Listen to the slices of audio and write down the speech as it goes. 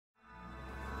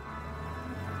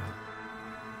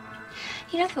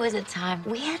You know, there was a time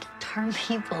we had to turn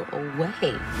people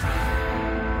away.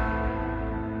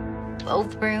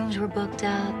 Both rooms were booked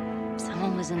up.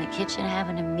 Someone was in the kitchen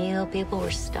having a meal. People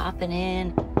were stopping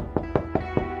in.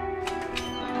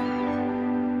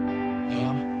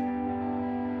 Ma'am?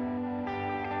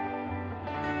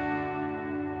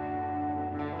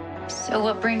 So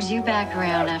what brings you back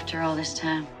around after all this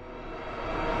time?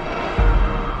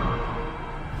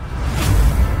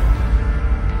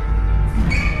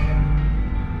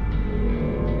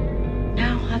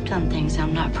 No, I've done things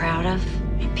I'm not proud of.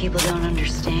 People don't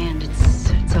understand.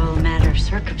 It's all a matter of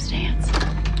circumstance.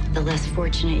 The less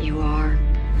fortunate you are,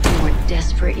 the more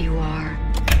desperate you are.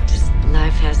 Just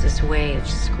life has this way of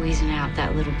squeezing out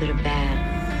that little bit of bad.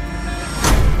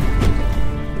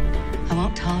 I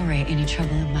won't tolerate any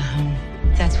trouble in my home.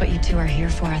 If that's what you two are here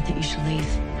for, I think you should leave.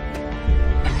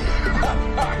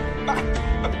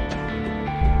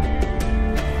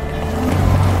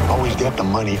 Always get the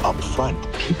money up front.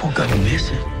 People gonna miss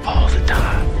it all the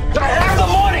time. I have the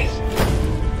money!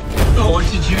 Oh, what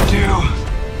did you do?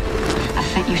 I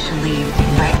think you should leave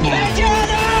right now.